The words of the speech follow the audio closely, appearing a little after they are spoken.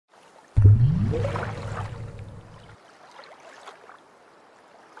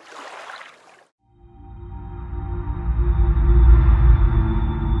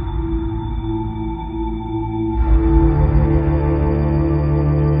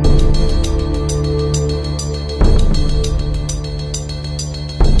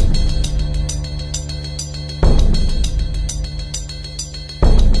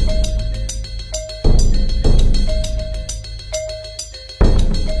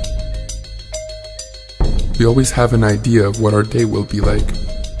We always have an idea of what our day will be like.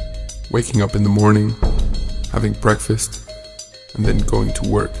 Waking up in the morning, having breakfast, and then going to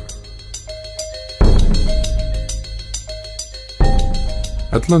work.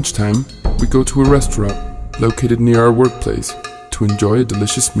 At lunchtime, we go to a restaurant located near our workplace to enjoy a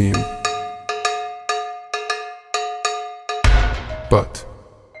delicious meal. But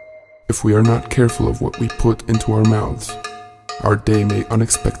if we are not careful of what we put into our mouths, our day may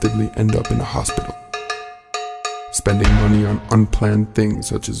unexpectedly end up in a hospital. Spending money on unplanned things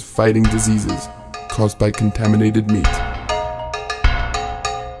such as fighting diseases caused by contaminated meat.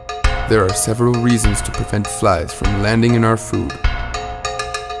 There are several reasons to prevent flies from landing in our food.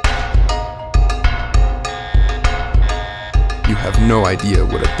 You have no idea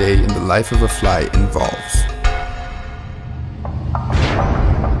what a day in the life of a fly involves.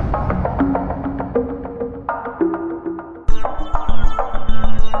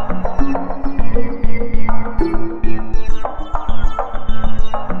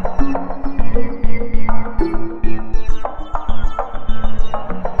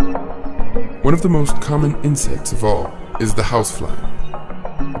 One of the most common insects of all is the housefly.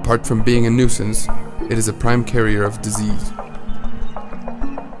 Apart from being a nuisance, it is a prime carrier of disease.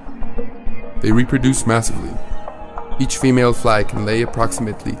 They reproduce massively. Each female fly can lay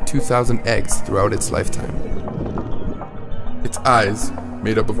approximately 2,000 eggs throughout its lifetime. Its eyes,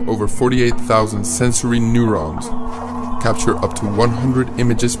 made up of over 48,000 sensory neurons, capture up to 100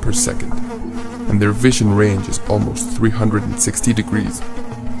 images per second, and their vision range is almost 360 degrees.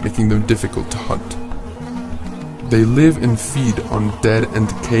 Making them difficult to hunt. They live and feed on dead and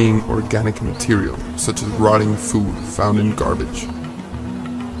decaying organic material, such as rotting food found in garbage,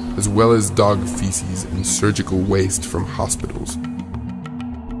 as well as dog feces and surgical waste from hospitals.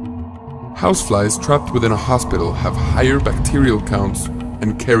 Houseflies trapped within a hospital have higher bacterial counts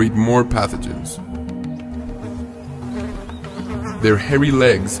and carried more pathogens. Their hairy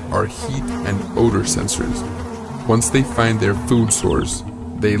legs are heat and odor sensors. Once they find their food source,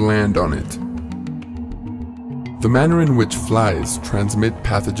 they land on it. The manner in which flies transmit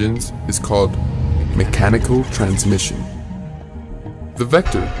pathogens is called mechanical transmission. The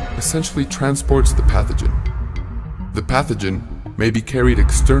vector essentially transports the pathogen. The pathogen may be carried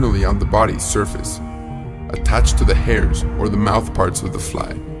externally on the body's surface, attached to the hairs or the mouth parts of the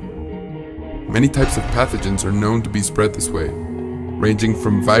fly. Many types of pathogens are known to be spread this way, ranging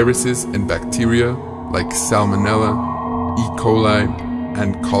from viruses and bacteria like Salmonella, E. coli,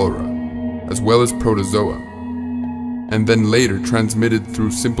 and cholera, as well as protozoa, and then later transmitted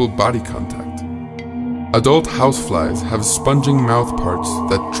through simple body contact. Adult houseflies have sponging mouth parts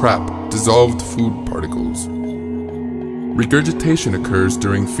that trap dissolved food particles. Regurgitation occurs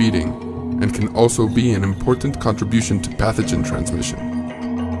during feeding and can also be an important contribution to pathogen transmission.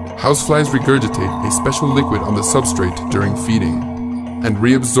 Houseflies regurgitate a special liquid on the substrate during feeding and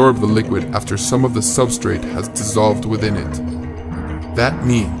reabsorb the liquid after some of the substrate has dissolved within it. That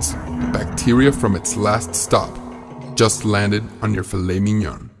means bacteria from its last stop just landed on your filet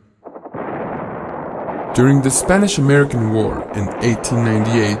mignon. During the Spanish-American War in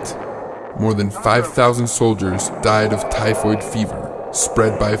 1898, more than 5,000 soldiers died of typhoid fever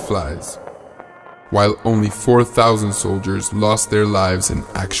spread by flies, while only 4,000 soldiers lost their lives in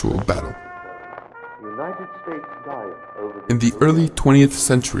actual battle. In the early 20th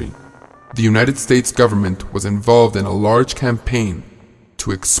century, the United States government was involved in a large campaign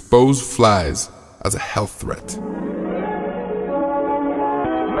to expose flies as a health threat.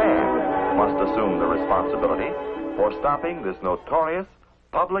 Man must assume the responsibility for stopping this notorious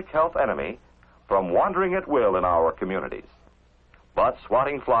public health enemy from wandering at will in our communities. But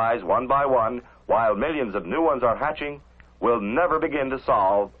swatting flies one by one while millions of new ones are hatching will never begin to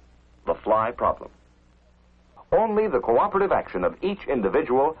solve the fly problem. Only the cooperative action of each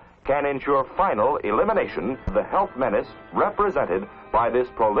individual can ensure final elimination of the health menace represented by this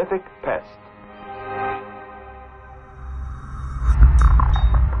prolific pest.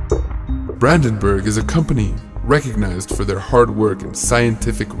 Brandenburg is a company recognized for their hard work in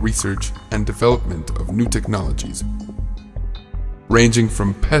scientific research and development of new technologies, ranging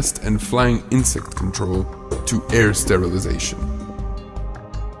from pest and flying insect control to air sterilization.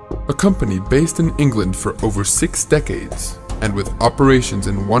 A company based in England for over 6 decades and with operations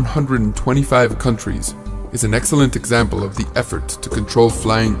in 125 countries is an excellent example of the effort to control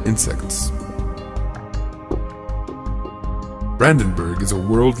flying insects. Brandenburg is a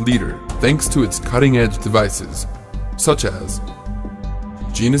world leader thanks to its cutting-edge devices, such as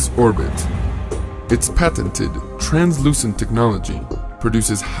genus Orbit. Its patented translucent technology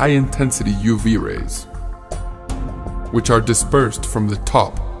produces high-intensity UV rays, which are dispersed from the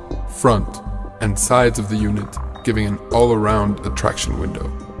top, front, and sides of the unit, giving an all-around attraction window,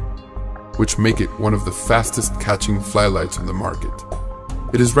 which make it one of the fastest catching flylights on the market.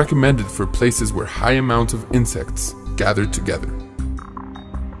 It is recommended for places where high amounts of insects gather together.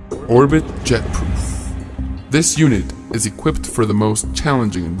 Orbit Jetproof. This unit is equipped for the most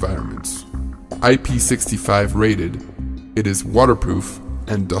challenging environments. IP65 rated, it is waterproof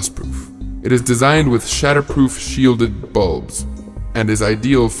and dustproof. It is designed with shatterproof shielded bulbs and is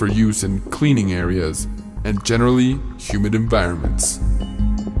ideal for use in cleaning areas and generally humid environments.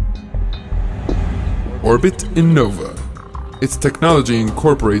 Orbit Innova. Its technology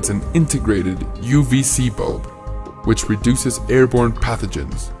incorporates an integrated UVC bulb, which reduces airborne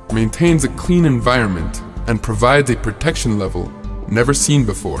pathogens, maintains a clean environment, and provides a protection level never seen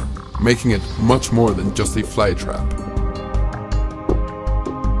before, making it much more than just a fly trap.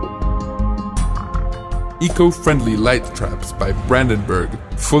 Eco-friendly light traps by Brandenburg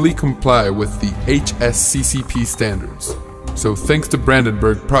fully comply with the HSCCP standards, so thanks to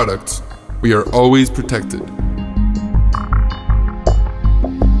Brandenburg products, we are always protected.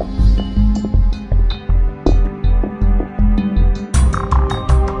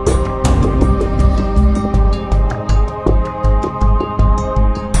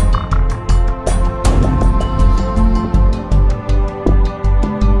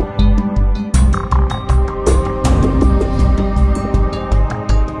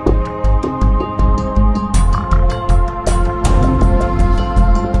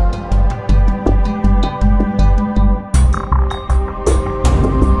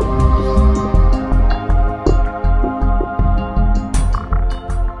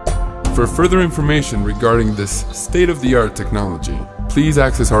 For further information regarding this state-of-the-art technology, please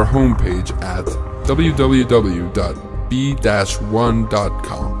access our homepage at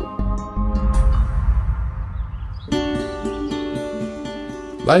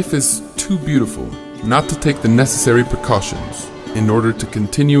www.b-1.com. Life is too beautiful not to take the necessary precautions in order to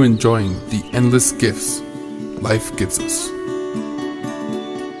continue enjoying the endless gifts life gives us.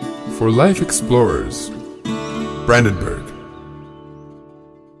 For life explorers, Brandenburg.